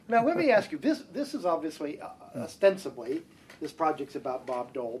Now, let me ask you, this is obviously, ostensibly, this project's about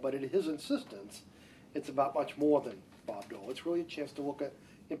Bob Dole, but at his insistence, it's about much more than Bob Dole. It's really a chance to look at,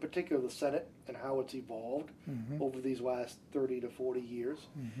 in particular, the Senate and how it's evolved over these last 30 to 40 years,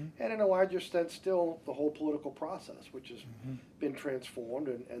 and in a larger sense, still the whole political process, which has been transformed,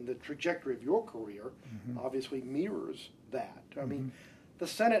 and the trajectory of your career obviously mirrors that. I mean, the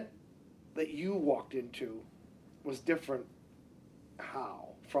Senate that you walked into was different how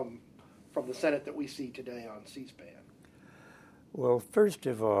from the Senate that we see today on C-SPAN? Well, first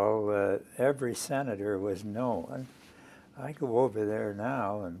of all, every senator was known. I go over there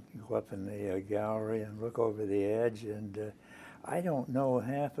now and go up in the gallery and look over the edge, and I don't know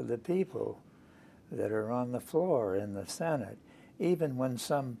half of the people that are on the floor in the Senate. Even when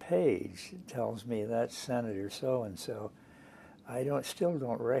some page tells me that's Senator so-and-so, I still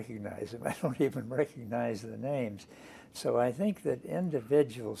don't recognize them. I don't even recognize the names. So I think that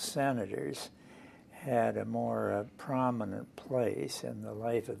individual senators had a more prominent place in the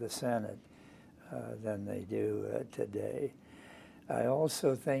life of the Senate than they do today. I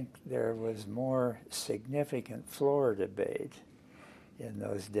also think there was more significant floor debate in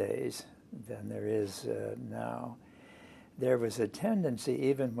those days than there is now. There was a tendency,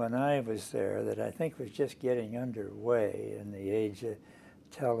 even when I was there, that I think was just getting underway in the age of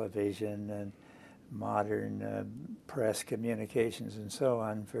television and modern press communications and so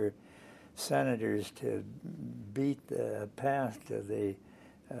on, for senators to beat the path to the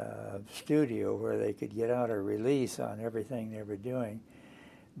studio where they could get out a release on everything they were doing.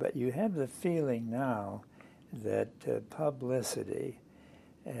 But you have the feeling now that publicity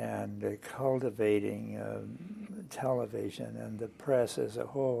and cultivating television and the press as a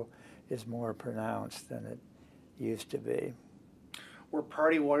whole is more pronounced than it used to be. Were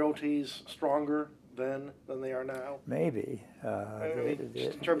party loyalties stronger then than they are now? Maybe.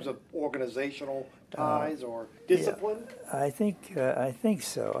 In terms of organizational ties or discipline? Yeah, I think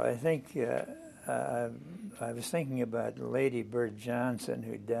so. I think I was thinking about Lady Bird Johnson,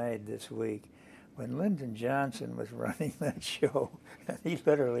 who died this week. When Lyndon Johnson was running that show, and he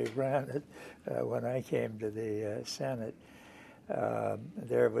literally ran it when I came to the Senate,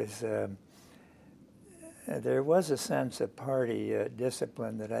 there was a sense of party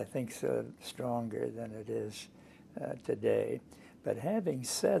discipline that I think is stronger than it is today. But having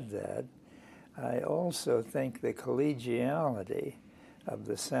said that, I also think the collegiality of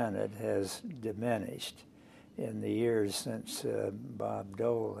the Senate has diminished in the years since Bob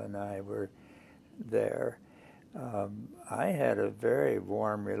Dole and I were there. I had a very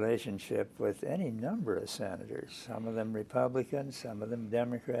warm relationship with any number of senators, some of them Republicans, some of them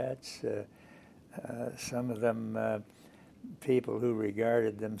Democrats, some of them people who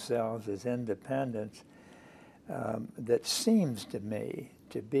regarded themselves as independents. That seems to me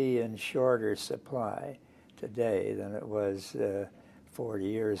to be in shorter supply today than it was 40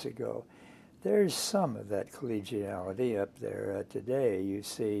 years ago. There's some of that collegiality up there today. You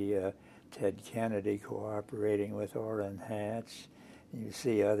see Ted Kennedy cooperating with Orrin Hatch. You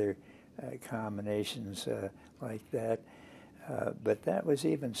see other combinations like that. But that was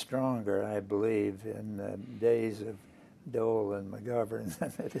even stronger, I believe, in the days of Dole and McGovern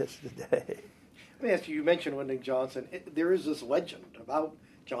than it is today. Let me ask you, you mentioned Lyndon Johnson. There is this legend about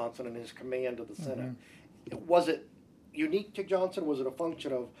Johnson and his command of the Senate. Was it unique to Johnson? Was it a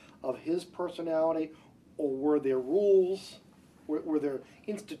function of his personality? Or were there rules? Were there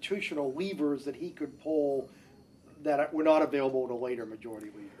institutional levers that he could pull that were not available to later majority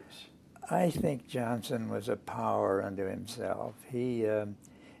leaders? I think Johnson was a power unto himself. He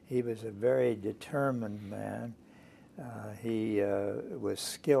was a very determined man. He was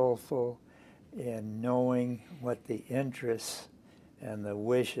skillful in knowing what the interests and the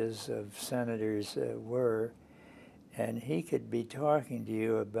wishes of senators were, and he could be talking to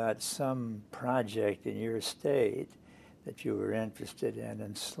you about some project in your state that you were interested in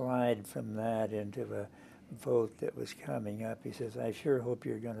and slide from that into a vote that was coming up. He says, I sure hope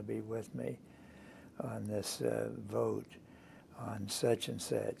you're going to be with me on this vote on such and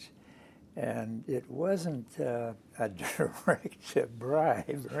such. And it wasn't a direct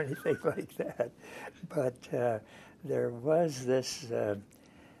bribe or anything like that, but there was this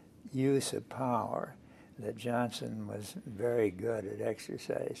use of power that Johnson was very good at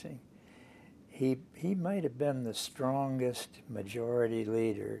exercising. He might have been the strongest majority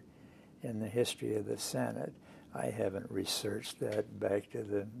leader in the history of the Senate. I haven't researched that back to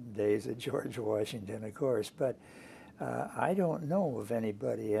the days of George Washington, of course, but I don't know of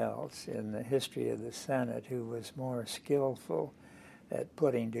anybody else in the history of the Senate who was more skillful at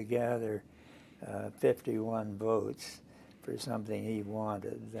putting together 51 votes for something he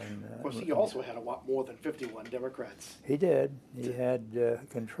wanted, then... Of course, he also had a lot more than 51 Democrats. He did. He had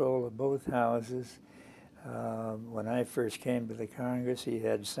control of both houses. When I first came to the Congress, he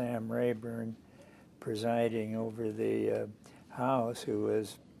had Sam Rayburn presiding over the House, who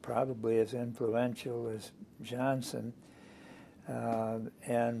was probably as influential as Johnson.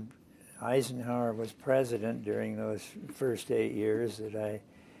 And Eisenhower was president during those first 8 years that I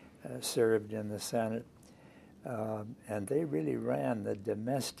served in the Senate. And they really ran the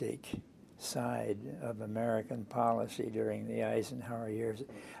domestic side of American policy during the Eisenhower years.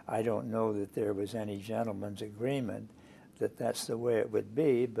 I don't know that there was any gentleman's agreement that that's the way it would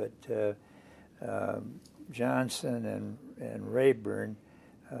be, but Johnson and Rayburn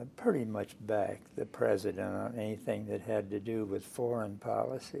pretty much backed the president on anything that had to do with foreign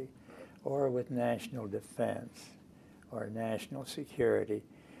policy or with national defense or national security.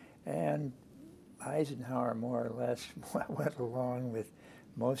 And Eisenhower more or less went along with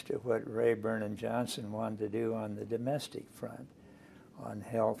most of what Rayburn and Johnson wanted to do on the domestic front, on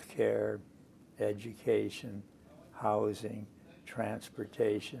health care, education, housing,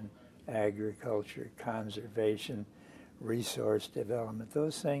 transportation, agriculture, conservation, resource development.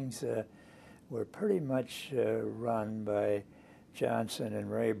 Those things were pretty much run by Johnson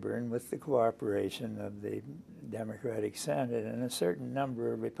and Rayburn with the cooperation of the Democratic Senate and a certain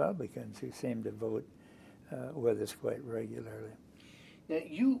number of Republicans who seemed to vote with us quite regularly. Now,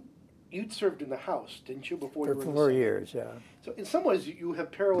 you'd served in the House, didn't you, before you were in the Senate? For 4 years, yeah. So in some ways, you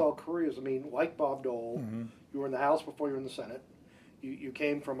have parallel careers. I mean, like Bob Dole, Mm-hmm. you were in the House before you were in the Senate. You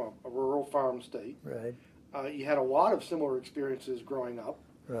came from a rural farm state. Right. You had a lot of similar experiences growing up.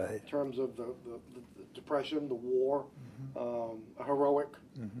 Right. In terms of the Depression, the war, a heroic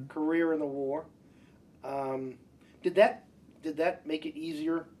career in the war. Did that make it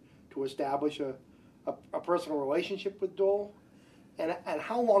easier to establish a personal relationship with Dole? And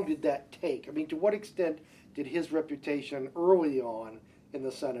how long did that take? I mean, to what extent did his reputation early on in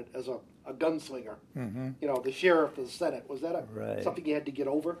the Senate as a gunslinger, you know, the sheriff of the Senate, was that something you had to get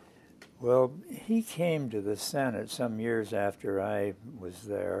over? Well, he came to the Senate some years after I was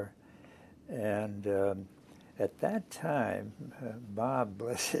there, and at that time, Bob,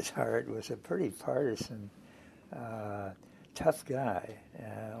 bless his heart, was a pretty partisan, tough guy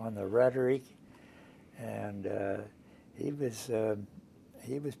on the rhetoric, and he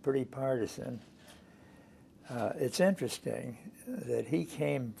was pretty partisan. It's interesting that he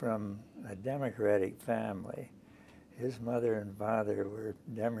came from a Democratic family. His mother and father were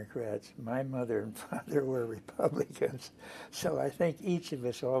Democrats. My mother and father were Republicans. So I think each of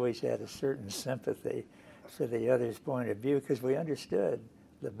us always had a certain sympathy for the other's point of view because we understood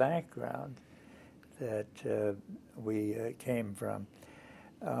the background that we came from.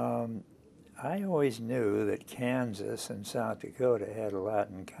 I always knew that Kansas and South Dakota had a lot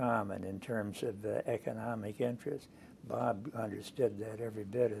in common in terms of economic interests. Bob understood that every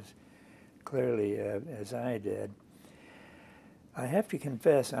bit as clearly as I did. I have to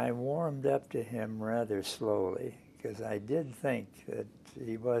confess I warmed up to him rather slowly because I did think that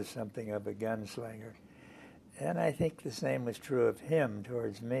he was something of a gunslinger. And I think the same was true of him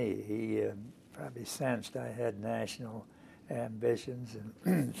towards me. He probably sensed I had national ambitions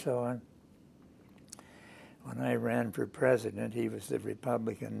and so on. When I ran for president, he was the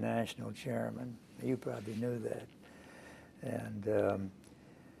Republican national chairman. You probably knew that. And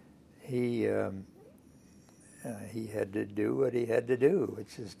he had to do what he had to do,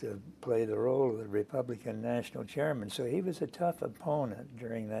 which is to play the role of the Republican national chairman. So he was a tough opponent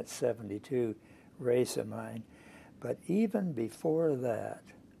during that 72 race of mine. But even before that,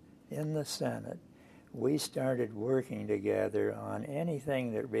 in the Senate, we started working together on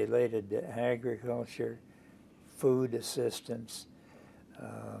anything that related to agriculture, food assistance,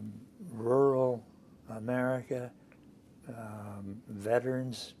 rural America,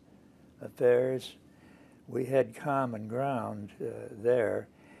 veterans affairs. We had common ground there,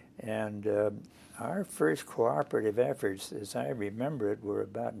 and our first cooperative efforts, as I remember it, were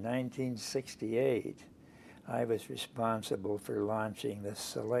about 1968. I was responsible for launching the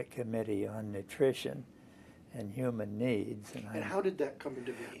Select Committee on Nutrition and Human Needs. And how did that come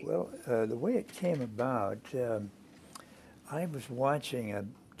into being? Well, the way it came about, I was watching a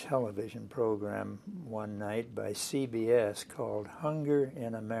television program one night by CBS called Hunger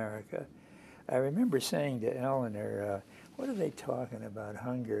in America. I remember saying to Eleanor, what are they talking about,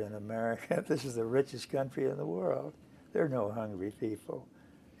 hunger in America? This is the richest country in the world. There are no hungry people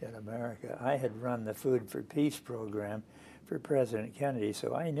in America. I had run the Food for Peace program for President Kennedy,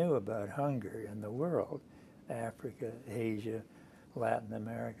 so I knew about hunger in the world, Africa, Asia, Latin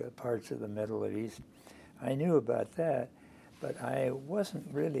America, parts of the Middle East. I knew about that. but I wasn't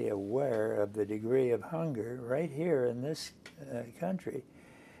really aware of the degree of hunger right here in this country.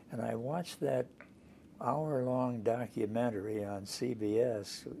 And I watched that hour-long documentary on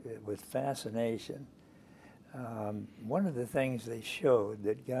CBS with fascination. One of the things they showed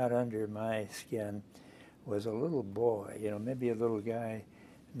that got under my skin was a little boy, maybe a little guy,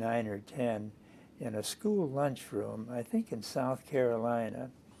 9 or 10, in a school lunchroom, I think in South Carolina.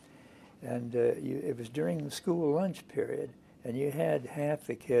 And it was during the school lunch period, and you had half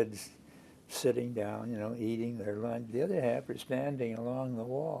the kids sitting down, eating their lunch. The other half were standing along the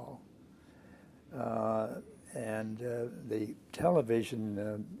wall. And the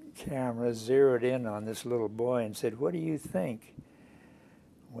television camera zeroed in on this little boy and said, "What do you think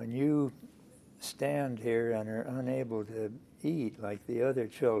when you stand here and are unable to eat like the other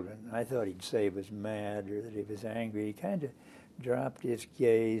children?" I thought he'd say he was mad or that he was angry. He kind of dropped his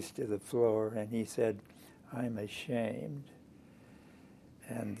gaze to the floor and he said, "I'm ashamed."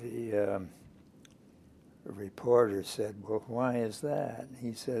 And the reporter said, "Well, why is that?"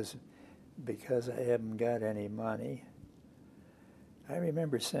 He says, "Because I haven't got any money." I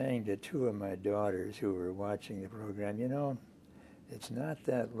remember saying to two of my daughters who were watching the program, it's not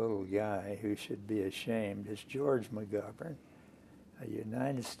that little guy who should be ashamed. It's George McGovern, a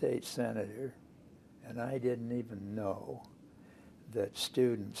United States Senator, and I didn't even know that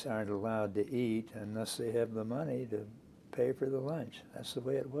students aren't allowed to eat unless they have the money to pay for the lunch. That's the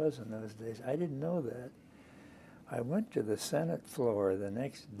way it was in those days. I didn't know that. I went to the Senate floor the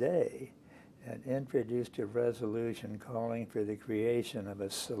next day and introduced a resolution calling for the creation of a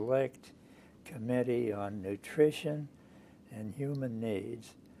select committee on nutrition and human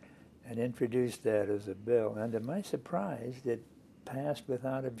needs, and introduced that as a bill. And to my surprise, it passed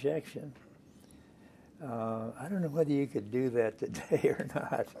without objection. I don't know whether you could do that today or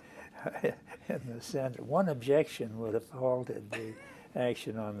not in the Senate. One objection would have halted the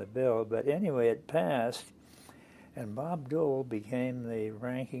action on the bill, but anyway, it passed, and Bob Dole became the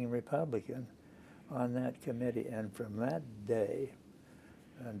ranking Republican on that committee. And from that day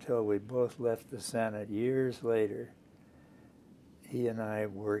until we both left the Senate years later, he and I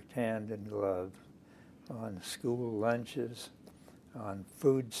worked hand in glove on school lunches, on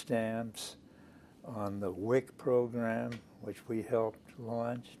food stamps, on the WIC program, which we helped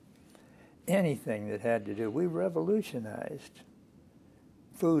launch. Anything that had to do, we revolutionized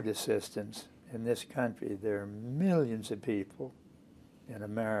food assistance in this country. There are millions of people in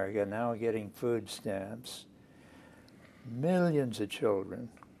America now getting food stamps, millions of children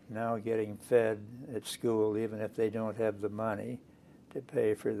now getting fed at school even if they don't have the money to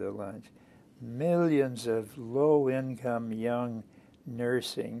pay for the lunch, millions of low-income young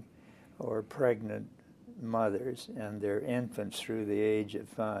nursing or pregnant mothers and their infants through the age of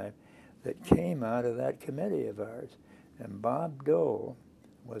 5 that came out of that committee of ours. And Bob Dole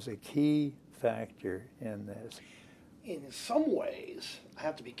was a key factor in this. In some ways, I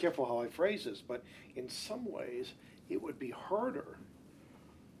have to be careful how I phrase this, but in some ways it would be harder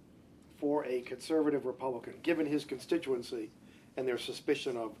for a conservative Republican, given his constituency and their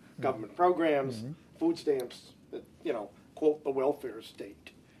suspicion of government programs, food stamps, quote, the welfare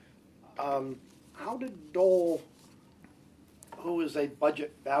state. How did Dole, who is a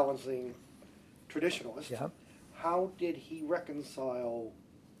budget balancing traditionalist, how did he reconcile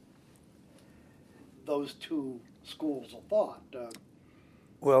those two schools of thought?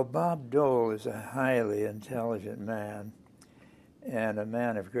 Well, Bob Dole is a highly intelligent man and a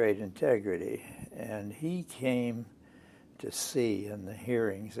man of great integrity, and he came to see in the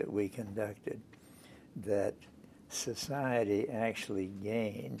hearings that we conducted that society actually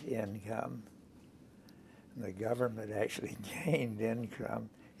gained income. The government actually gained income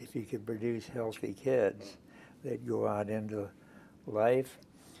if you could produce healthy kids. They'd go out into life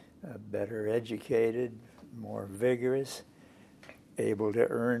better educated, more vigorous, able to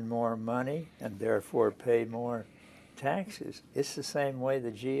earn more money, and therefore pay more taxes. It's the same way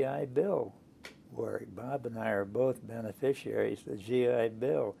the GI Bill worked. Bob and I are both beneficiaries. The GI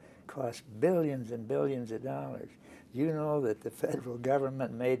Bill cost billions and billions of dollars. You know that the federal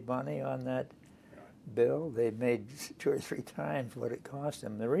government made money on that bill? They made 2 or 3 times what it cost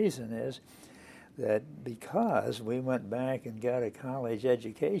them. The reason is that because we went back and got a college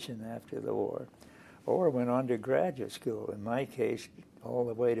education after the war, or went on to graduate school, in my case, all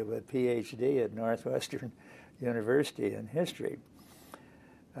the way to a PhD at Northwestern University in history.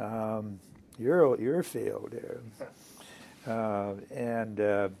 Your field there.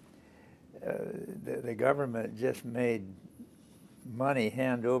 The government just made money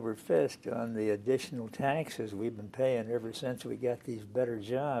hand over fist on the additional taxes we've been paying ever since we got these better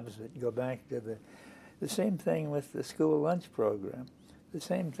jobs that go back to the The same thing with the school lunch program. The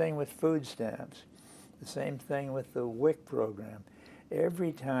same thing with food stamps. The same thing with the WIC program.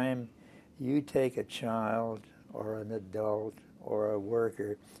 Every time you take a child or an adult or a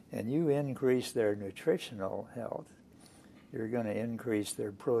worker and you increase their nutritional health, you're going to increase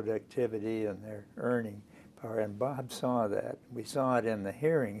their productivity and their earning power. And Bob saw that. We saw it in the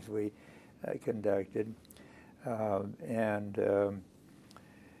hearings we conducted. And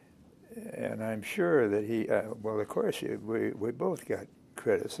I'm sure that he, well, of course, we both got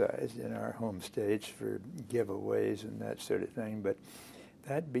criticized in our home states for giveaways and that sort of thing, but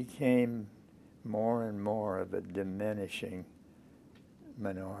that became more and more of a diminishing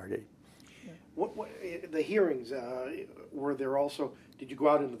minority. What the hearings, were there also, did you go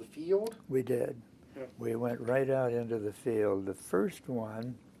out into the field? We did. Yeah. We went right out into the field. The first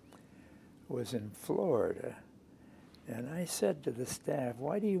one was in Florida. And I said to the staff,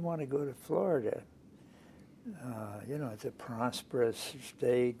 why do you want to go to Florida? It's a prosperous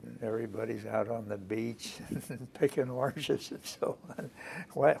state, and everybody's out on the beach and picking oranges and so on.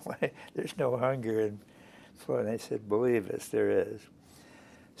 Why? There's no hunger in Florida. And they said, believe us, there is.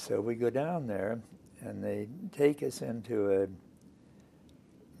 So we go down there, and they take us into a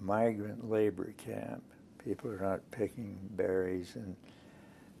migrant labor camp. People are out picking berries and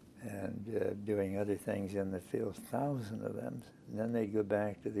doing other things in the fields, thousands of them. And then they'd go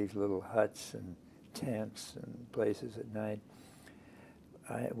back to these little huts and tents and places at night.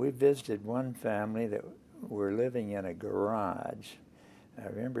 We visited one family that were living in a garage. I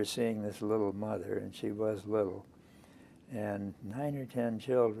remember seeing this little mother, and she was little, and 9 or 10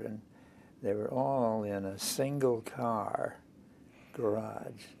 children. They were all in a single car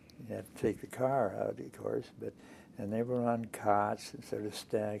garage. You have to take the car out, of course, and they were on cots and sort of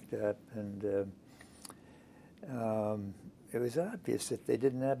stacked up, and it was obvious that they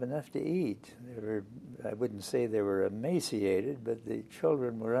didn't have enough to eat. I wouldn't say they were emaciated, but the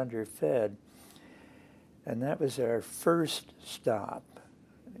children were underfed. And that was our first stop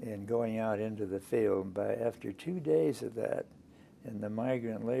in going out into the field. After 2 days of that in the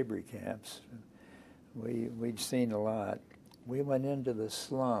migrant labor camps, we'd seen a lot. We went into the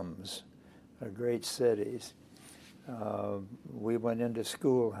slums of great cities. We went into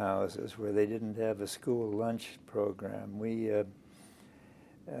schoolhouses where they didn't have a school lunch program. We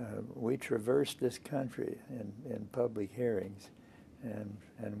traversed this country in public hearings,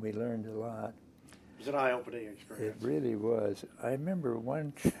 and we learned a lot. It was an eye-opening experience. It really was. I remember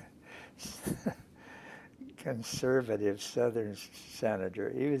one conservative Southern senator.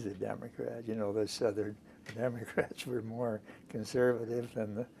 He was a Democrat. You know, the Southern Democrats were more conservative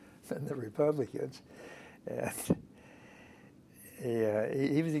than the Republicans, and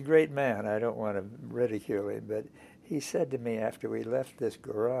he was a great man. I don't want to ridicule him, but he said to me after we left this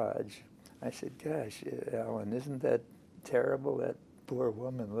garage, I said, gosh, Alan, isn't that terrible, that poor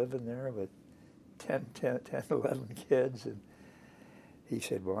woman living there with 10, 11 kids? And he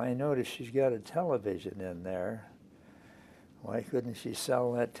said, well, I noticed she's got a television in there. Why couldn't she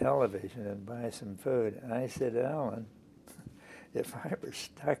sell that television and buy some food? And I said, Alan, if I were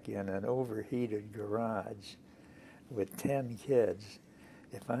stuck in an overheated garage with 10 kids,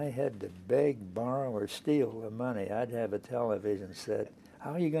 if I had to beg, borrow, or steal the money, I'd have a television set.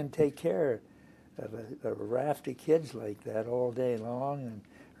 How are you going to take care of a raft of kids like that all day long? And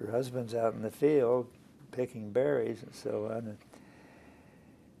her husband's out in the field picking berries and so on. And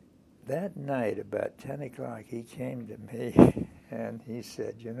that night, about 10 o'clock, he came to me and he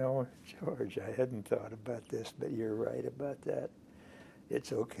said, you know, George, I hadn't thought about this, but you're right about that.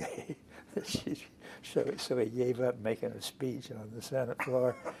 It's okay. So he gave up making a speech on the Senate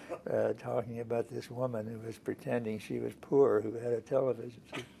floor talking about this woman who was pretending she was poor, who had a television.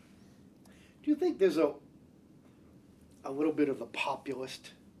 Do you think there's a little bit of the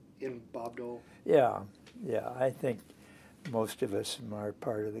populist in Bob Dole? Yeah. I think most of us in our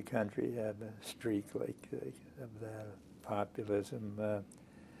part of the country have a streak of that populism.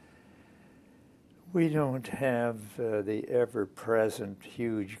 We don't have the ever-present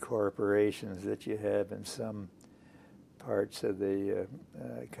huge corporations that you have in some parts of the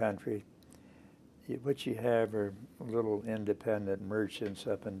country. What you have are little independent merchants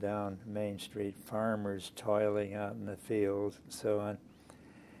up and down Main Street, farmers toiling out in the fields and so on.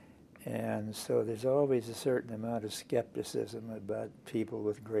 And so there's always a certain amount of skepticism about people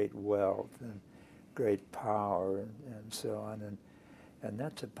with great wealth and great power and so on. And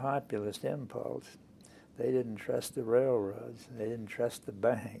that's a populist impulse. They didn't trust the railroads. They didn't trust the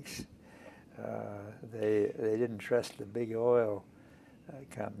banks. They didn't trust the big oil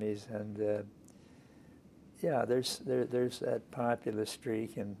companies. And there's that populist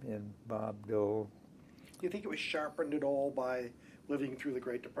streak in Bob Dole. you think it was sharpened at all by living through the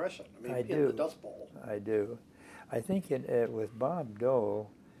Great Depression? I mean, I in do. the Dust Bowl. I do. I think with Bob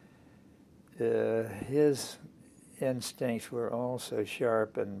Dole, his instincts were also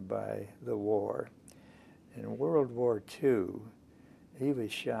sharpened by the war. In World War II, he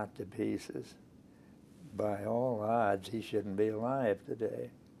was shot to pieces. By all odds, he shouldn't be alive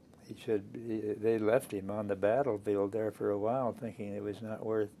today. They left him on the battlefield there for a while, thinking it was not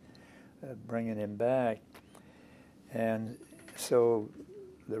worth bringing him back. And so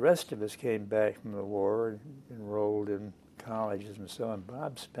the rest of us came back from the war, enrolled in colleges and so on.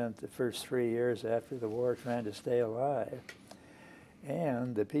 Bob spent the first 3 years after the war trying to stay alive.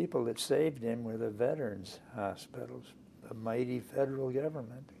 And the people that saved him were the veterans' hospitals, the mighty federal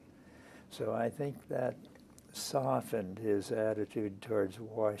government. So I think that softened his attitude towards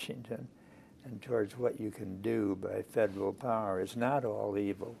Washington and towards what you can do by federal power. It's not all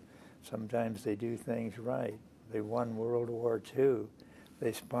evil. Sometimes they do things right. They won World War II.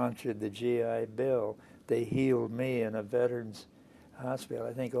 They sponsored the GI Bill. They healed me in a veterans hospital.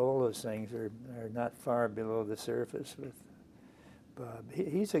 I think all those things are not far below the surface with Bob.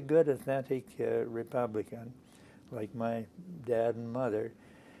 He's a good, authentic Republican, like my dad and mother.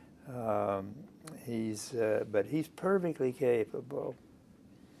 But he's perfectly capable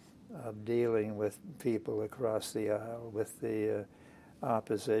of dealing with people across the aisle, with the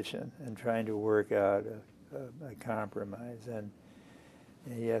opposition, and trying to work out a compromise. And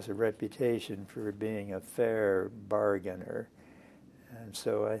he has a reputation for being a fair bargainer. And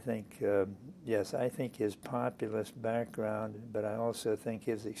so I think, yes, I think his populist background, but I also think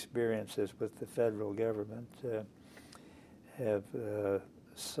his experiences with the federal government have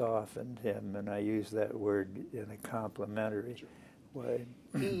softened him, and I use that word in a complimentary way.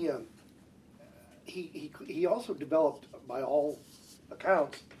 He also developed, by all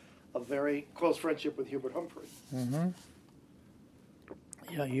accounts, a very close friendship with Hubert Humphrey. Mm-hmm.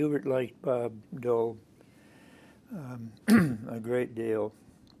 Yeah, Hubert liked Bob Dole a great deal,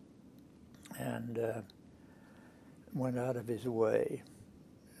 and went out of his way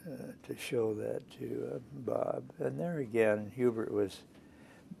to show that to Bob. And there again, Hubert was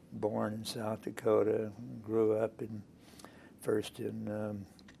born in South Dakota, grew up first in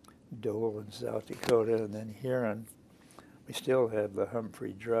Dole in South Dakota, and then Huron. We still have the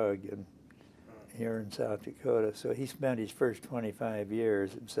Humphrey drug here in South Dakota. So he spent his first 25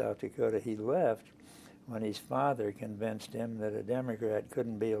 years in South Dakota. He left when his father convinced him that a Democrat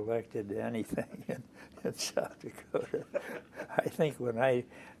couldn't be elected to anything in South Dakota. I think when I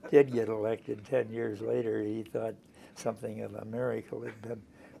did get elected 10 years later, he thought something of a miracle had been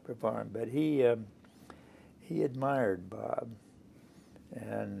performed. But he admired Bob,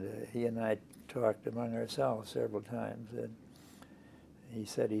 and he and I talked among ourselves several times, and he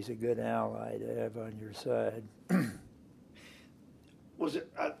said he's a good ally to have on your side. Was it?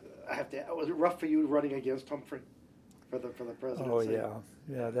 Was it rough for you running against Humphrey for the presidency? Oh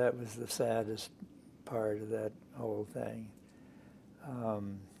yeah. That was the saddest part of that whole thing.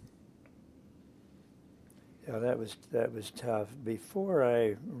 Yeah, that was tough. Before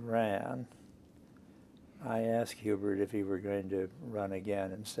I ran, I asked Hubert if he were going to run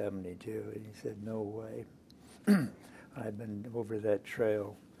again in '72, and he said, "No way." I've been over that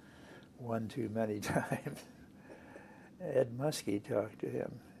trail one too many times. Ed Muskie talked to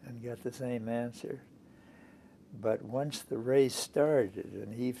him and got the same answer. But once the race started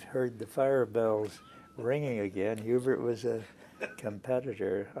and he heard the fire bells ringing again, Hubert was a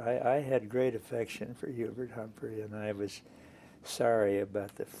competitor. I had great affection for Hubert Humphrey, and I was sorry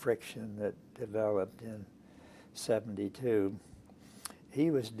about the friction that developed in '72. He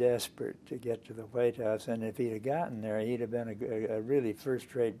was desperate to get to the White House, and if he'd have gotten there, he'd have been a really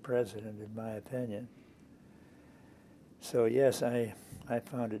first-rate president, in my opinion. So, yes, I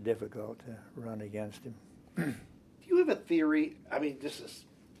found it difficult to run against him. Do you have a theory? I mean, this is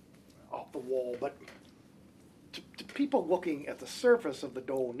off the wall, but to people looking at the surface of the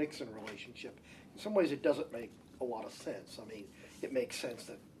Dole-Nixon relationship, in some ways it doesn't make a lot of sense. I mean, it makes sense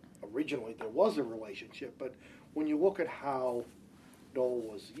that originally there was a relationship, but when you look at how Dole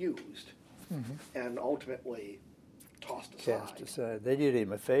was used and ultimately tossed aside. Cast aside. They did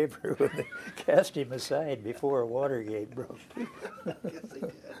him a favor when they cast him aside before Watergate broke. Yes, they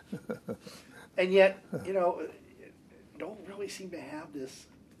did. And yet, Dole really seemed to have this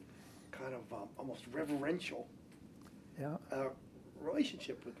kind of almost reverential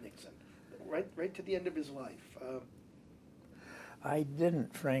relationship with Nixon, right to the end of his life. I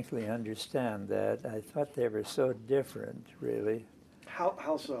didn't, frankly, understand that. I thought they were so different, really.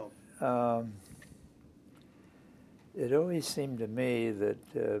 How so? It always seemed to me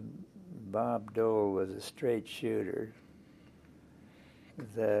that that Bob Dole was a straight shooter,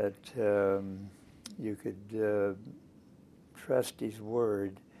 that you could trust his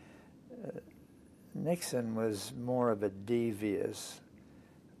word. Nixon was more of a devious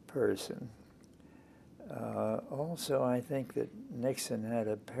person. Also, I think that Nixon had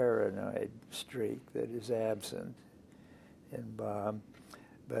a paranoid streak that is absent in Bob.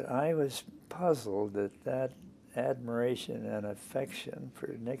 But I was puzzled that admiration and affection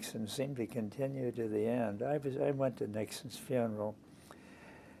for Nixon seemed to continue to the end. I went to Nixon's funeral,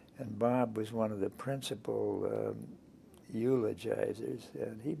 and Bob was one of the principal eulogizers,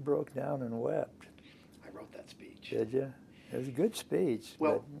 and he broke down and wept. I wrote that speech. Did you? It was a good speech.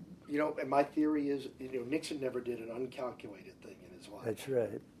 Well, and my theory is, Nixon never did an uncalculated thing in his life. That's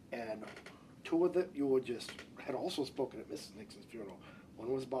right. And two of the eulogists had also spoken at Mrs. Nixon's funeral.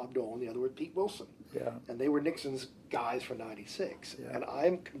 One was Bob Dole, and the other was Pete Wilson. Yeah. And they were Nixon's guys for '96. Yeah. And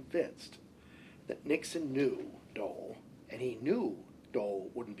I'm convinced that Nixon knew Dole, and he knew Dole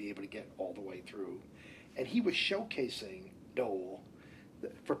wouldn't be able to get all the way through. And he was showcasing Dole.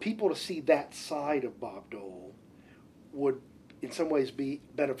 For people to see that side of Bob Dole would, in some ways, be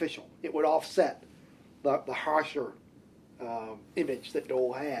beneficial. It would offset the harsher image that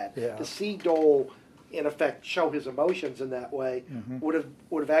Dole had. Yeah. To see Dole, in effect, show his emotions in that way would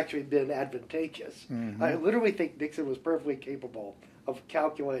have actually been advantageous. Mm-hmm. I literally think Nixon was perfectly capable of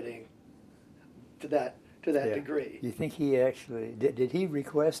calculating to that degree. You think he actually did he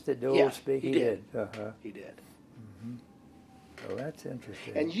request that Dole speak? He did. Uh-huh. He did. Mm-hmm. Well, that's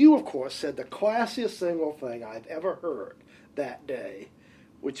interesting. And you, of course, said the classiest single thing I've ever heard that day,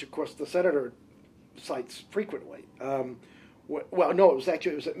 which, of course, the senator cites frequently. Well, no, it was at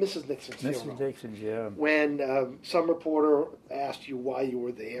Mrs. Nixon's funeral. Mrs. Nixon's, yeah. When some reporter asked you why you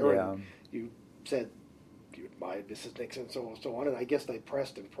were there, Yeah. and you said you admired Mrs. Nixon, so on and so on, and I guess they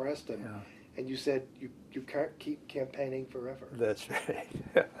pressed, and you said you can't keep campaigning forever. That's right.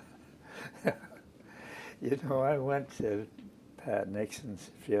 I went to Pat Nixon's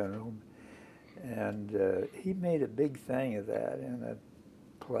funeral, and he made a big thing of that in a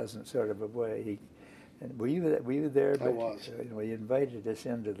pleasant sort of a way. Were you there? I was. He invited us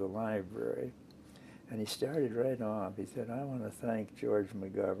into the library, and he started right off. He said, "I want to thank George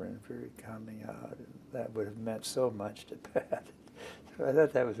McGovern for coming out. And that would have meant so much to Pat." So I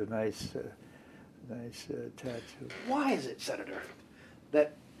thought that was a nice touch. Why is it, Senator,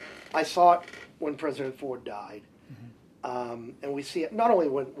 that I saw it when President Ford died, and we see it not only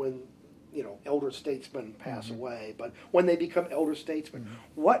when elder statesmen pass away, but when they become elder statesmen.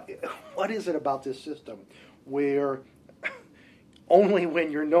 What is it about this system where only when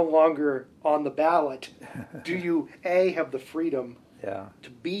you're no longer on the ballot do you have the freedom to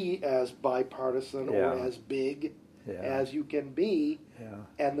be as bipartisan or as big as you can be,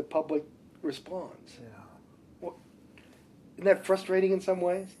 and the public responds? Isn't that frustrating in some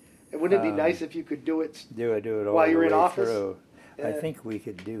ways? And wouldn't it be nice if you could do it all while you're the in way office? Through. I think we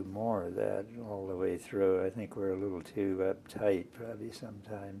could do more of that all the way through. I think we're a little too uptight probably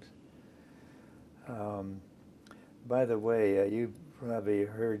sometimes. By the way, you probably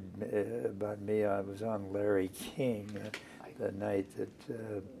heard about me. I was on Larry King the night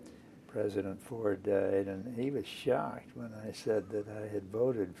that President Ford died, and he was shocked when I said that I had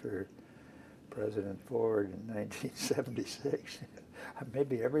voted for President Ford in 1976.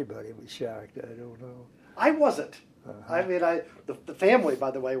 Maybe everybody was shocked. I don't know. I wasn't. I mean, the family,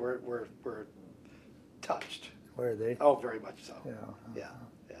 by the way, were touched. Were they? Oh, very much so. Yeah.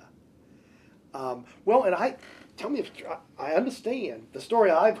 Well, and tell me if I understand the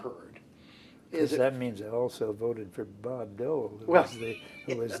story I've heard. That means I also voted for Bob Dole, who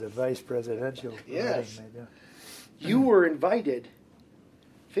was the vice presidential. Yes. running mate. You were invited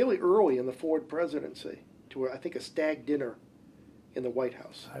fairly early in the Ford presidency to, I think, a stag dinner in the White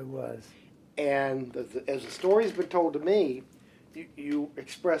House. I was. And as the story's been told to me, you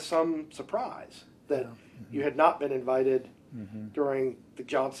expressed some surprise that you had not been invited during the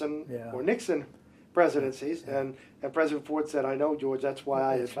Johnson or Nixon presidencies. And President Ford said, "I know, George, that's why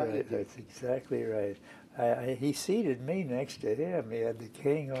I invited you." That's exactly right. He seated me next to him. He had the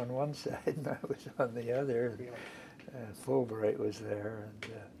king on one side and I was on the other. Fulbright was there.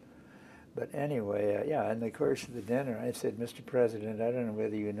 But anyway, in the course of the dinner, I said, "Mr. President, I don't know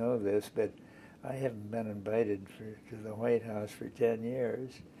whether you know this, but I haven't been invited to the White House for 10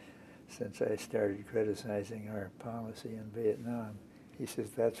 years since I started criticizing our policy in Vietnam." He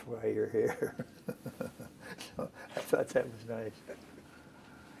says, "That's why you're here." So I thought that was nice.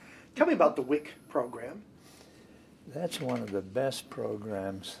 Tell me about the WIC program. That's one of the best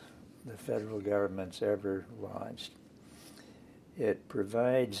programs the federal government's ever launched. It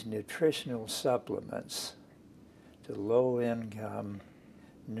provides nutritional supplements to low-income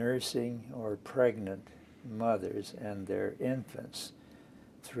nursing or pregnant mothers and their infants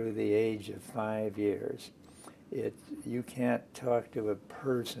through the age of 5 years. You can't talk to a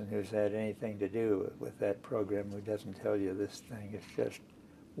person who's had anything to do with that program who doesn't tell you this thing is just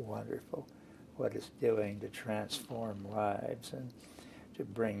wonderful, what it's doing to transform lives and to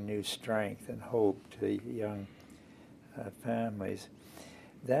bring new strength and hope to young families.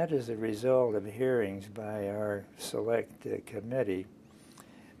 That is a result of hearings by our select committee,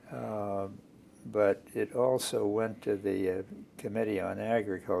 but it also went to the Committee on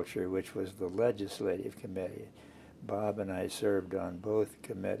Agriculture, which was the legislative committee. Bob and I served on both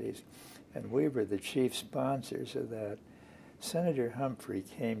committees, and we were the chief sponsors of that. Senator Humphrey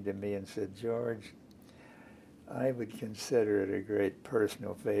came to me and said, "George, I would consider it a great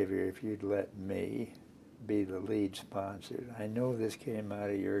personal favor if you'd let me be the lead sponsor. I know this came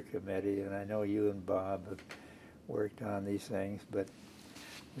out of your committee, and I know you and Bob have worked on these things, but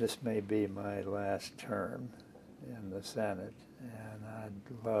this may be my last term in the Senate, and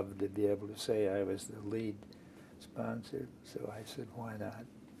I'd love to be able to say I was the lead sponsor." So I said, "Why not?"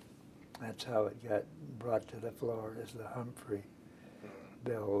 That's how it got brought to the floor, as the Humphrey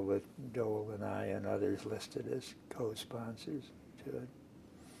bill, with Dole and I and others listed as co-sponsors to it.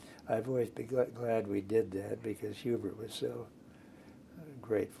 I've always been glad we did that because Hubert was so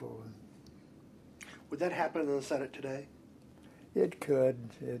grateful. Would that happen in the Senate today? It could,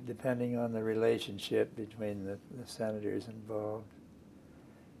 depending on the relationship between the senators involved.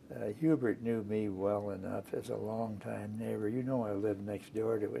 Hubert knew me well enough as a longtime neighbor. You know, I lived next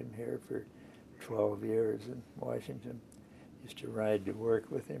door to him here for 12 years in Washington. Used to ride to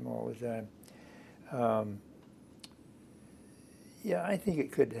work with him all the time. Yeah, I think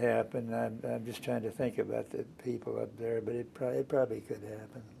it could happen. I'm just trying to think about the people up there, but it probably could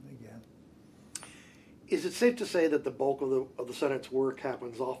happen again. Is it safe to say that the bulk of the Senate's work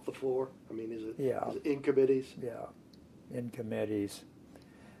happens off the floor? I mean, is it in committees? Yeah, in committees,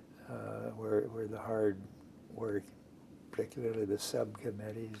 where the hard work, particularly the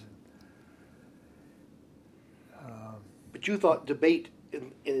subcommittees. But you thought debate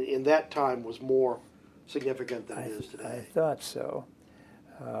in that time was more significant than it is today. I thought so.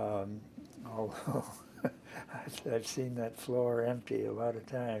 Although I've seen that floor empty a lot of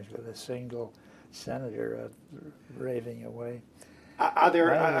times with a single senator raving away. Are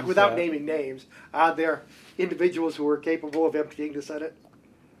there, without naming names, are there individuals who were capable of emptying the Senate?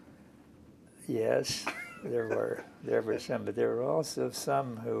 Yes, there were some, but there were also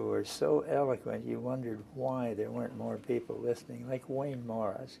some who were so eloquent you wondered why there weren't more people listening, like Wayne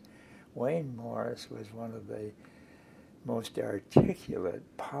Morris. Wayne Morris was one of the most articulate,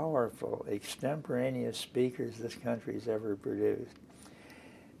 powerful, extemporaneous speakers this country's ever produced.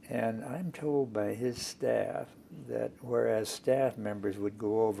 And I'm told by his staff that whereas staff members would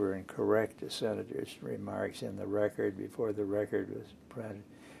go over and correct the senator's remarks in the record before the record was printed,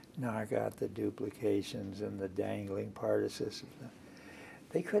 knock out the duplications and the dangling participants,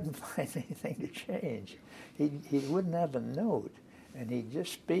 they couldn't find anything to change. He wouldn't have a note, and he'd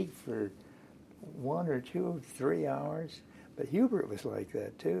just speak for 1 or 2, 3 hours. But Hubert was like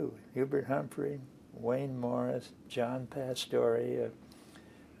that too. Hubert Humphrey, Wayne Morris, John Pastore,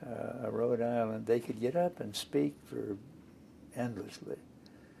 Rhode Island, they could get up and speak for endlessly.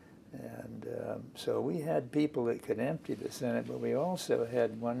 And so we had people that could empty the Senate, but we also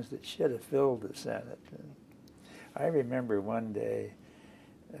had ones that should have filled the Senate. And I remember one day,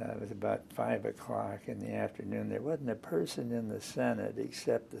 it was about 5 o'clock in the afternoon, there wasn't a person in the Senate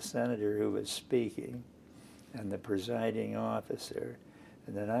except the senator who was speaking and the presiding officer.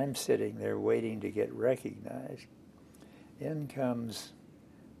 And then I'm sitting there waiting to get recognized. In comes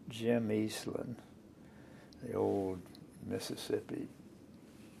Jim Eastland, the old Mississippi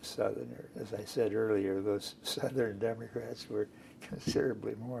Southerner. As I said earlier, those Southern Democrats were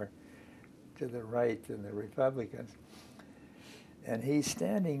considerably more to the right than the Republicans. And he's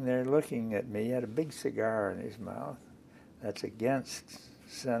standing there looking at me. He had a big cigar in his mouth. That's against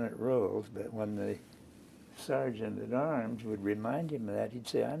Senate rules, but when the sergeant-at-arms would remind him of that, he'd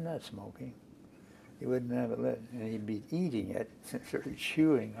say, "I'm not smoking." He wouldn't have it lit, and he'd be eating it, sort of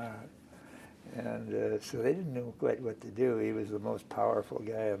chewing on it. And so they didn't know quite what to do. He was the most powerful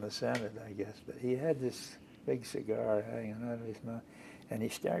guy in the Senate, I guess. But he had this big cigar hanging out of his mouth, and he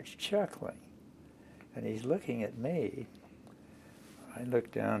starts chuckling. And he's looking at me. I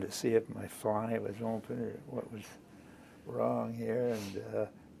looked down to see if my fly was open or what was wrong here, and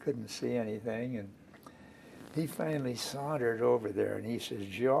couldn't see anything. And he finally sauntered over there, and he says,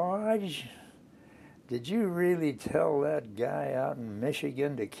 "George, did you really tell that guy out in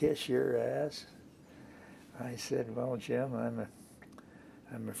Michigan to kiss your ass? I said, well, Jim,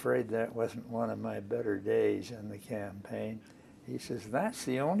 I'm afraid that wasn't one of my better days in the campaign. He says, that's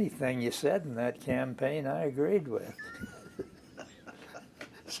the only thing you said in that campaign I agreed with.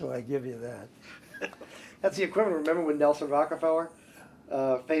 So I give you that. That's the equivalent. Remember when Nelson Rockefeller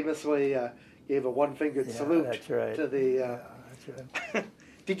famously gave a one-fingered salute that's right. to the... Yeah, that's right.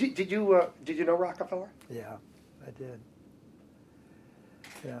 Did you know Rockefeller? Yeah, I did.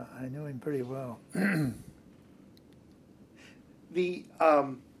 Yeah, I knew him pretty well. The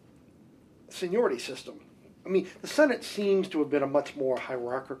seniority system. I mean, the Senate seems to have been a much more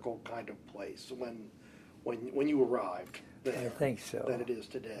hierarchical kind of place when you arrived there. I think so. Than it is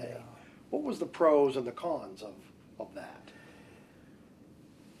today. Yeah. What was the pros and the cons of that?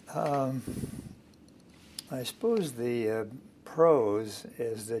 I suppose the pros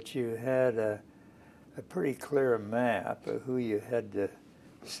is that you had a pretty clear map of who you had to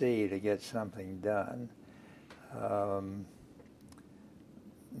see to get something done.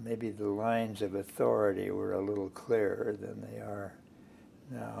 Maybe the lines of authority were a little clearer than they are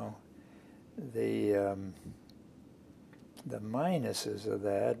now. The minuses of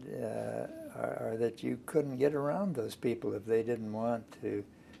that are that you couldn't get around those people if they didn't want to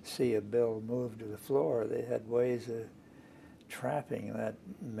see a bill move to the floor. They had ways of trapping that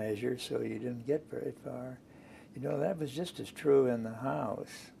measure so you didn't get very far. You know, that was just as true in the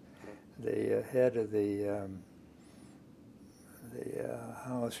House. The head of the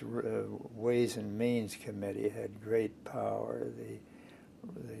House Ways and Means Committee had great power. The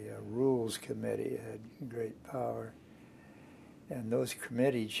Rules Committee had great power. And those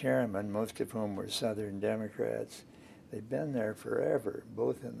committee chairmen, most of whom were Southern Democrats, they'd been there forever,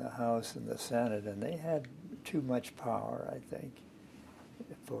 both in the House and the Senate, and they had too much power, I think,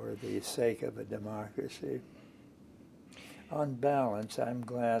 for the sake of a democracy. On balance, I'm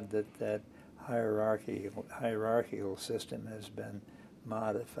glad that that hierarchical system has been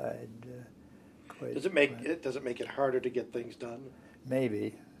modified quite. Does it make it harder to get things done?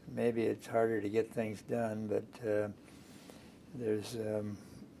 Maybe it's harder to get things done, but there's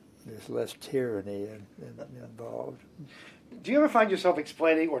less tyranny involved. Do you ever find yourself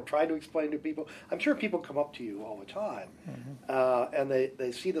explaining or trying to explain to people? I'm sure people come up to you all the time, and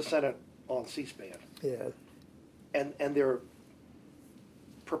they see the Senate on C-SPAN. Yeah. And they're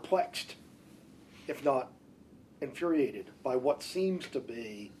perplexed, if not infuriated, by what seems to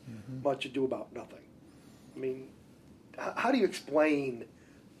be much ado about nothing. I mean, how do you explain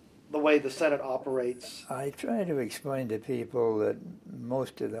the way the Senate operates? I try to explain to people that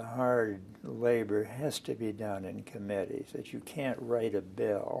most of the hard labor has to be done in committees, that you can't write a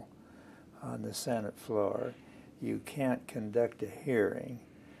bill on the Senate floor. You can't conduct a hearing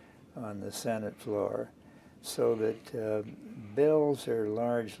on the Senate floor, so that bills are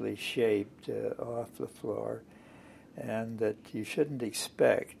largely shaped off the floor, and that you shouldn't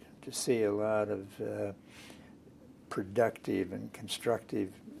expect to see a lot of productive and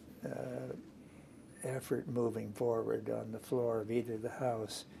constructive effort moving forward on the floor of either the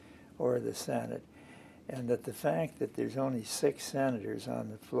House or the Senate, and that the fact that there's only 6 senators on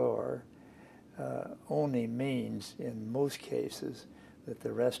the floor only means, in most cases, that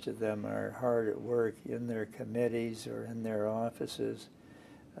the rest of them are hard at work in their committees or in their offices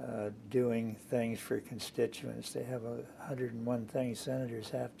doing things for constituents. They have 101 things senators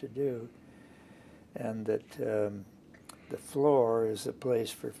have to do, and that the floor is a place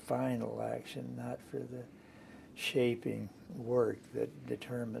for final action, not for the shaping work that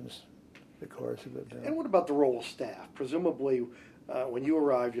determines the course of a bill. And what about the role of staff? Presumably, when you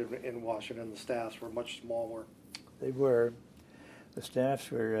arrived in Washington, the staffs were much smaller. They were. The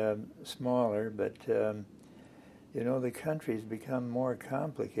staffs were smaller, but the country's become more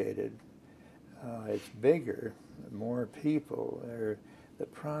complicated. It's bigger, more people. The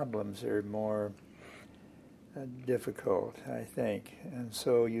problems are more difficult, I think, and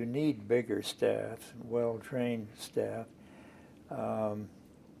so you need bigger staff, well-trained staff. I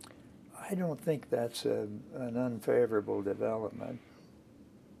don't think that's an unfavorable development.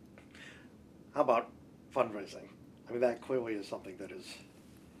 How about fundraising? I mean, that clearly is something that is...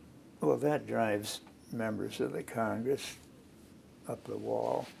 Well, that drives members of the Congress up the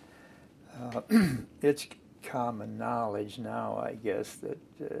wall. It's common knowledge now, I guess, that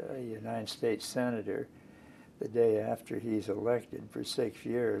a United States Senator, the day after he's elected for 6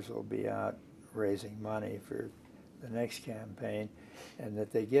 years, will be out raising money for the next campaign, and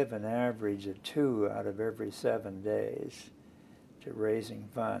that they give an average of 2 out of every 7 days to raising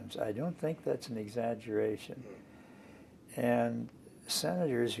funds. I don't think that's an exaggeration. And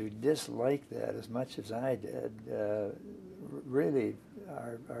senators who dislike that as much as I did really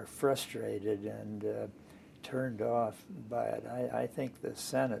are frustrated and turned off by it. I think the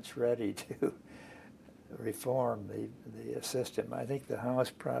Senate's ready to reform the system. I think the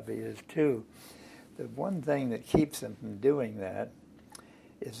House probably is too. The one thing that keeps them from doing that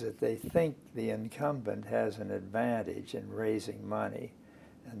is that they think the incumbent has an advantage in raising money,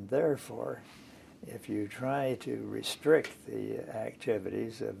 and therefore, if you try to restrict the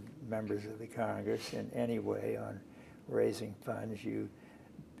activities of members of the Congress in any way on raising funds, you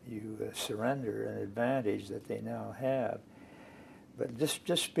surrender an advantage that they now have. But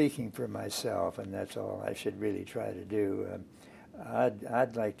just speaking for myself, and that's all I should really try to do,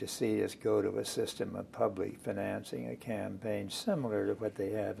 I'd like to see us go to a system of public financing a campaign similar to what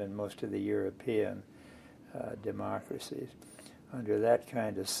they have in most of the European democracies. Under that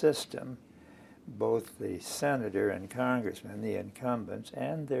kind of system, both the senator and congressman, the incumbents,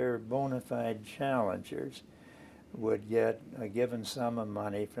 and their bona fide challengers would get a given sum of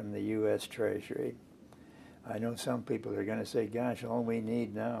money from the U.S. Treasury. I know some people are going to say, gosh, all we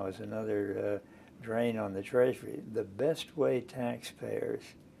need now is another drain on the Treasury. The best way taxpayers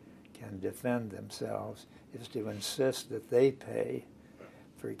can defend themselves is to insist that they pay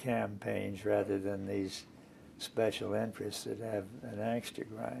for campaigns rather than these special interests that have an axe to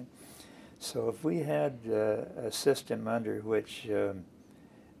grind. So if we had a system under which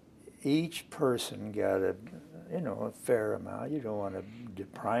each person got a fair amount, you don't want to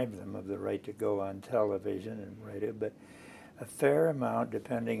deprive them of the right to go on television and radio, but a fair amount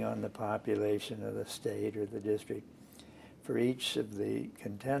depending on the population of the state or the district for each of the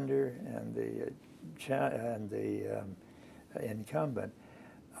contender and the incumbent.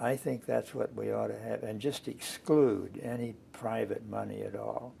 I think that's what we ought to have, and just exclude any private money at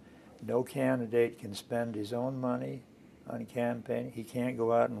all. No candidate can spend his own money on campaigning. He can't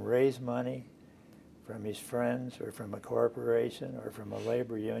go out and raise money from his friends or from a corporation or from a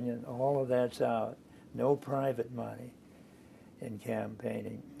labor union. All of that's out. No private money in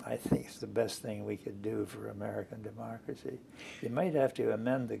campaigning. I think it's the best thing we could do for American democracy. You might have to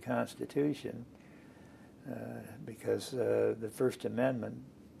amend the Constitution because the First Amendment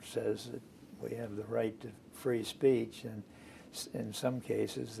says that we have the right to free speech, and in some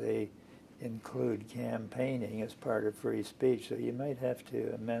cases they include campaigning as part of free speech. So you might have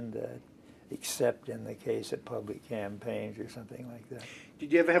to amend that, except in the case of public campaigns or something like that.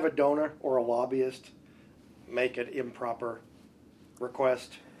 Did you ever have a donor or a lobbyist make an improper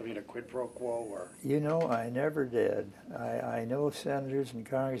request? I mean, a quid pro quo? Or I never did. I know senators and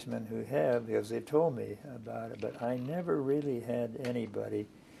congressmen who have, because they've told me about it, but I never really had anybody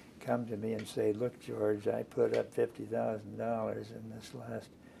come to me and say, look, George, I put up $50,000 in this last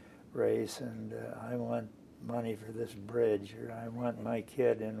race, and I want money for this bridge, or I want my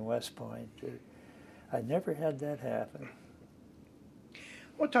kid in West Point. I never had that happen. I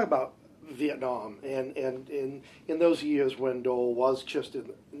want to talk about Vietnam, and in those years when Dole was just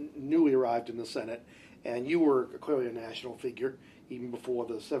newly arrived in the Senate, and you were clearly a national figure, even before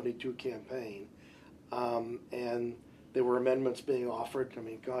the 72 campaign, and there were amendments being offered. I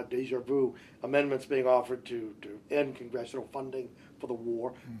mean, God, deja vu. Amendments being offered to end congressional funding for the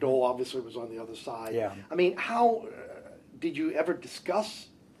war. Mm-hmm. Dole obviously was on the other side. Yeah. I mean, how did you ever discuss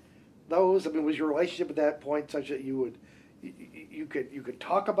those? I mean, was your relationship at that point such that you could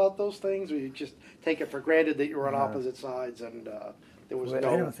talk about those things, or you just take it for granted that you were on opposite sides and there was no?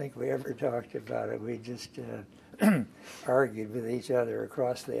 I don't think we ever talked about it. We just argued with each other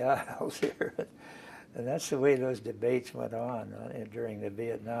across the aisles here. And that's the way those debates went on during the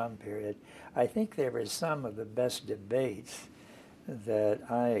Vietnam period. I think they were some of the best debates that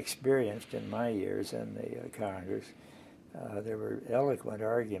I experienced in my years in the Congress. There were eloquent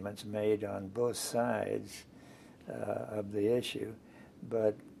arguments made on both sides of the issue,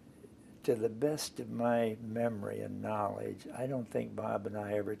 but to the best of my memory and knowledge, I don't think Bob and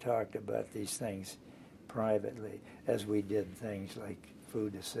I ever talked about these things privately, as we did things like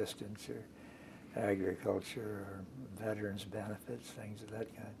food assistance or agriculture or veterans benefits, things of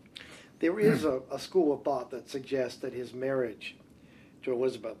that kind. There is a school of thought that suggests that his marriage to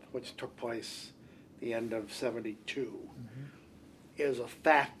Elizabeth, which took place the end of 72, mm-hmm. is a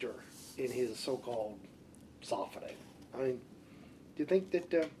factor in his so-called softening. I mean, do you think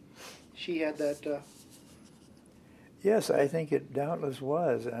that she had that? Yes, I think it doubtless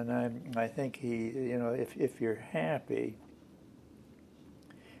was, and I think he, if you're happy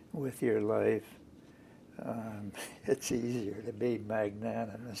with your life, it's easier to be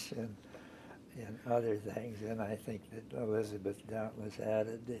magnanimous in other things, and I think that Elizabeth doubtless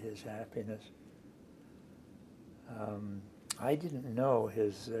added to his happiness. I didn't know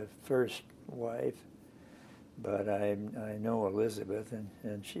his first wife, but I know Elizabeth,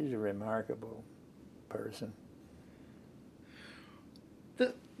 and she's a remarkable person.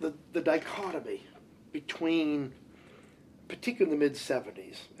 The dichotomy between, particularly in the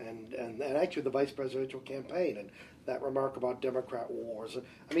mid-'70s, and actually the vice presidential campaign, and that remark about Democrat wars.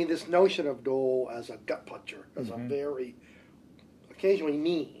 I mean, this notion of Dole as a gut puncher, as a very occasionally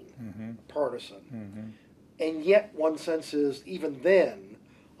mean, partisan. And yet one senses, even then,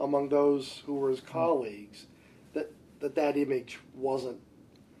 among those who were his colleagues, that image wasn't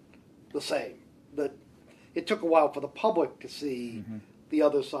the same. That it took a while for the public to see the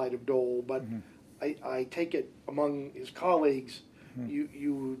other side of Dole, but I take it among his colleagues,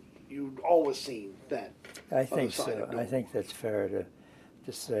 you'd always seen that. I think so. I think that's fair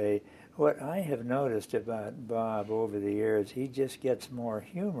to say. What I have noticed about Bob over the years, he just gets more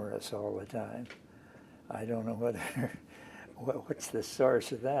humorous all the time. I don't know what's the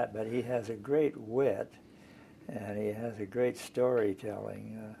source of that, but he has a great wit, and he has a great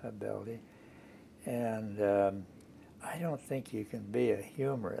storytelling ability. And I don't think you can be a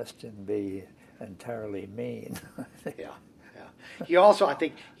humorist and be entirely mean. Yeah. He also, I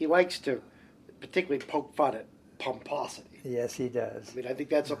think, he likes to particularly poke fun at pomposity. Yes, he does. I mean, I think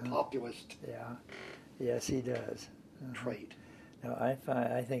that's a populist. Yeah. Yes, he does. Trait. No,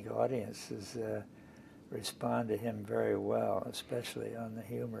 I think audiences respond to him very well, especially on the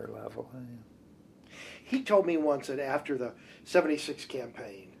humor level. He told me once that after the '76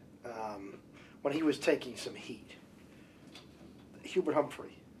 campaign, when he was taking some heat, Hubert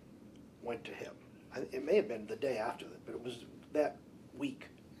Humphrey went to him. It may have been the day after that, but it was that week,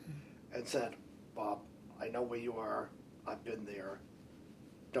 and said, "Bob, I know where you are. I've been there.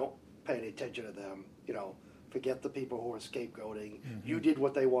 Don't pay any attention to them. Forget the people who are scapegoating. You did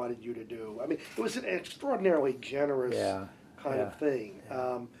what they wanted you to do." I mean, it was an extraordinarily generous kind of thing.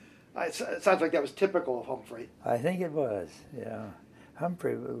 Yeah. It sounds like that was typical of Humphrey. I think it was, yeah.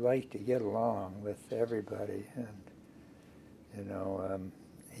 Humphrey would like to get along with everybody, and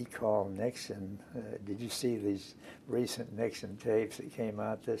he called Nixon. Did you see these recent Nixon tapes that came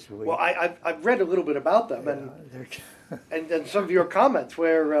out this week? Well, I've read a little bit about them, and some of your comments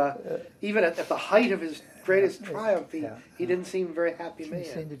where even at the height of his greatest triumph, he didn't seem a very happy man. He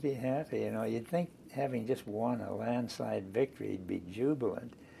seemed to be happy. You'd think having just won a landslide victory, he'd be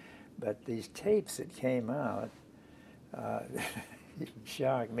jubilant. But these tapes that came out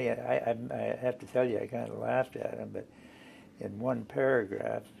shocked me. I have to tell you, I kind of laughed at him, but in one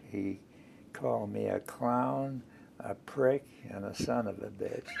paragraph, he called me a clown, a prick, and a son of a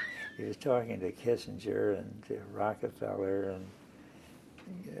bitch. He was talking to Kissinger and to Rockefeller, and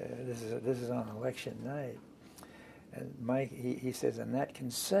this is on election night. And Mike, he says, in that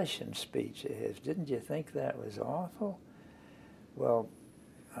concession speech of his, didn't you think that was awful? Well,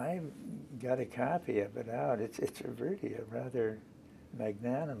 I got a copy of it out. It's really a rather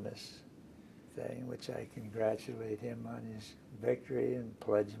magnanimous thing, which I congratulate him on his victory and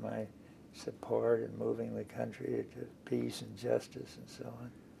pledge my support in moving the country to peace and justice and so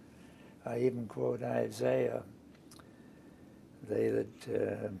on. I even quote Isaiah, "They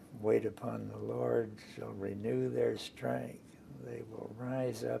that wait upon the Lord shall renew their strength. They will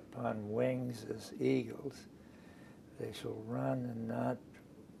rise up on wings as eagles. They shall run and not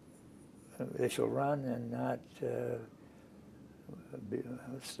how does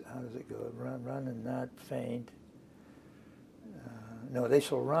it go? Run and not faint. No, they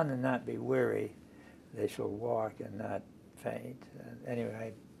shall run and not be weary. They shall walk and not faint." Anyway,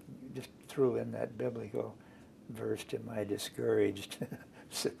 I just threw in that biblical verse to my discouraged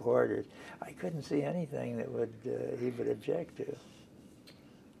supporters. I couldn't see anything that he would object to.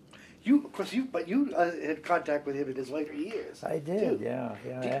 You had contact with him in his later years. I did, too. Yeah.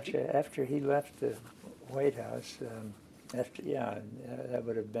 After he left the White House, that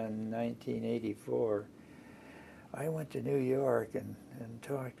would have been 1984. I went to New York and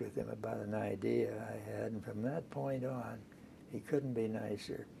talked with him about an idea I had, and from that point on, he couldn't be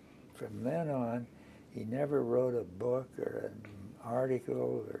nicer. From then on, he never wrote a book or an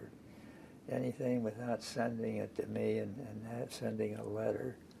article or anything without sending it to me and sending a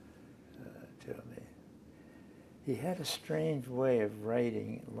letter to me. He had a strange way of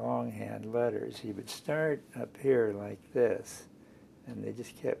writing longhand letters. He would start up here like this, and they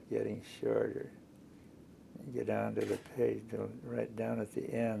just kept getting shorter. You get down to the page, right down at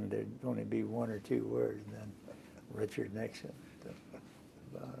the end, there'd only be one or two words, and then Richard Nixon at the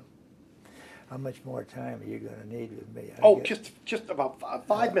bottom. How much more time are you going to need with me? Just about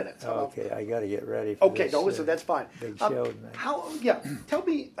 5 minutes. Okay, I got to get ready for this. Okay, no, listen, that's fine. Big show tonight. Tell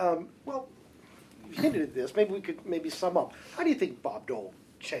me, hinted at this. Maybe we could sum up. How do you think Bob Dole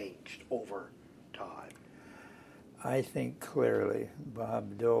changed over time? I think clearly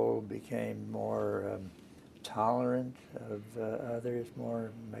Bob Dole became more tolerant of others,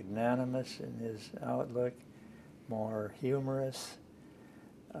 more magnanimous in his outlook, more humorous.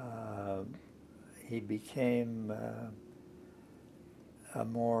 He became a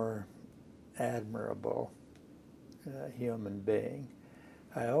more admirable human being.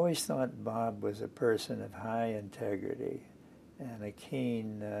 I always thought Bob was a person of high integrity and a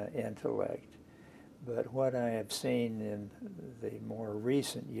keen intellect. But what I have seen in the more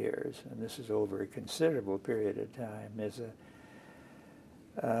recent years, and this is over a considerable period of time, is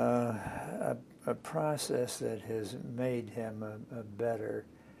a process that has made him a better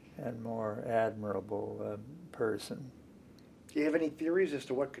and more admirable person. Do you have any theories as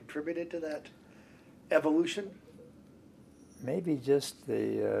to what contributed to that evolution? Maybe just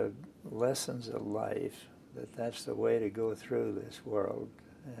the lessons of life, that's the way to go through this world,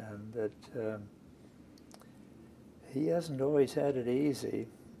 and that he hasn't always had it easy.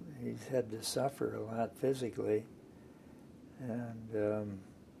 He's had to suffer a lot physically, and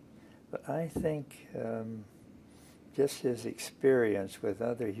but I think just his experience with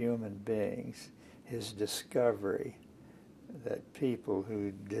other human beings, his discovery that people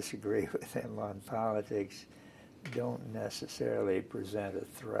who disagree with him on politics don't necessarily present a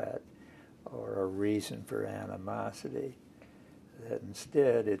threat or a reason for animosity. That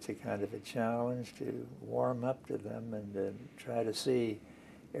instead it's a kind of a challenge to warm up to them and to try to see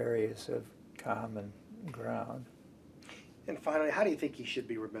areas of common ground. And finally, how do you think he should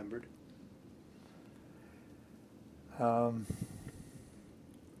be remembered?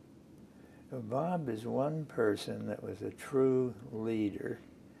 Bob is one person that was a true leader.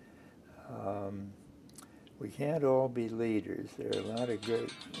 We can't all be leaders. There are a lot of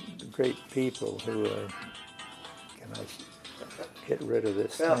great people who are. Can I get rid of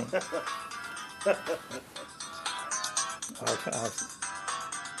this thing?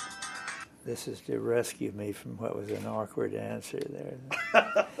 This is to rescue me from what was an awkward answer there.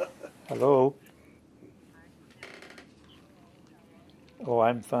 Hello? Oh,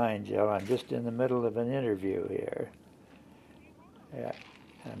 I'm fine, Joe. I'm just in the middle of an interview here. Yeah,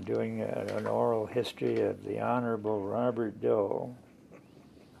 I'm doing an oral history of the Honorable Robert Dole.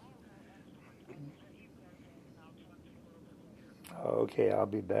 Okay, I'll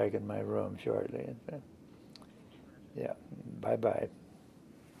be back in my room shortly. Yeah, bye-bye.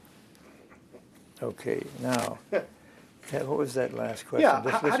 Okay, now, what was that last question? Yeah,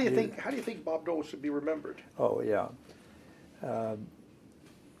 how do you think Bob Dole should be remembered? Oh, yeah.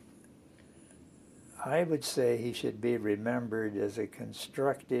 I would say he should be remembered as a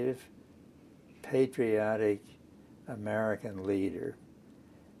constructive, patriotic American leader.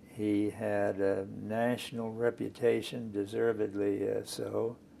 He had a national reputation, deservedly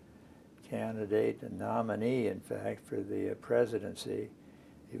so, candidate, a nominee, in fact, for the presidency.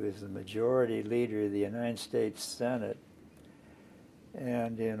 He was the majority leader of the United States Senate.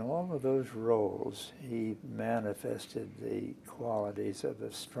 And in all of those roles, he manifested the qualities of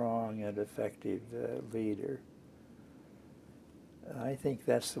a strong and effective leader. I think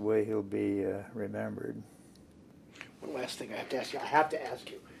that's the way he'll be remembered. One last thing I have to ask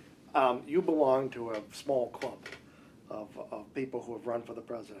you. You belong to a small club of people who have run for the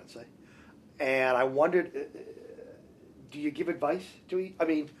presidency. And I wondered, do you give advice to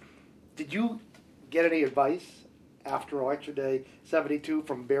did you get any advice after Election Day 72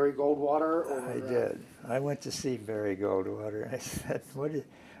 from Barry Goldwater? I did. I went to see Barry Goldwater. I said,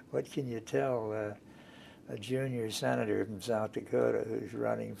 what can you tell a junior senator from South Dakota who's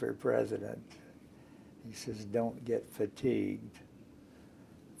running for president? He says, don't get fatigued.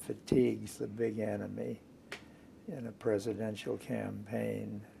 Fatigue's the big enemy in a presidential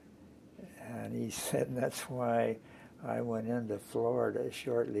campaign. And he said, that's why I went into Florida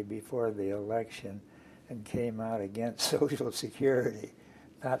shortly before the election and came out against Social Security.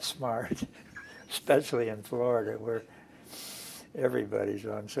 Not smart, especially in Florida where everybody's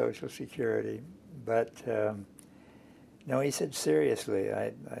on Social Security. But no, he said, seriously,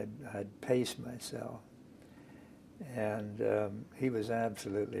 I'd pace myself. And he was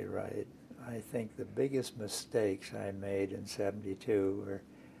absolutely right. I think the biggest mistakes I made in 72 were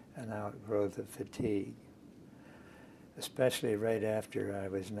an outgrowth of fatigue, especially right after I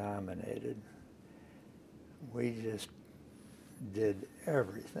was nominated. We just did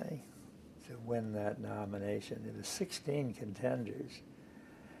everything to win that nomination. It was 16 contenders,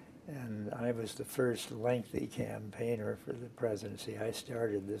 and I was the first lengthy campaigner for the presidency. I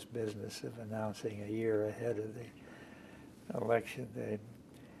started this business of announcing a year ahead of the election.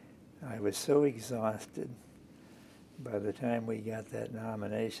 I was so exhausted. By the time we got that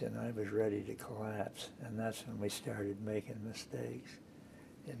nomination, I was ready to collapse, and that's when we started making mistakes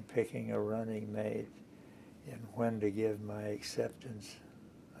in picking a running mate, in when to give my acceptance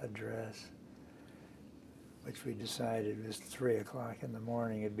address, which we decided was 3 o'clock in the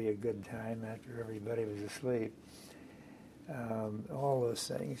morning. It'd be a good time after everybody was asleep. All those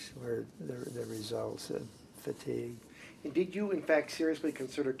things were the results of fatigue. And did you, in fact, seriously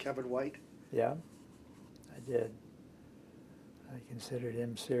consider Kevin White? Yeah, I did. I considered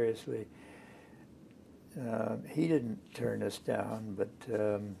him seriously. He didn't turn us down, but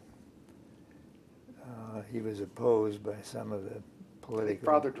he was opposed by some of the political...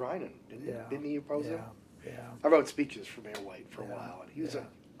 Father Drinan, didn't he oppose him? Yeah. I wrote speeches for Mayor White for a while, and he's a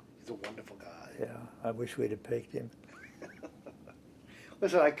wonderful guy. Yeah, I wish we'd have picked him.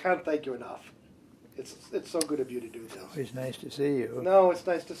 Listen, I can't thank you enough. It's so good of you to do this. It's always nice to see you. No, it's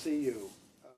nice to see you.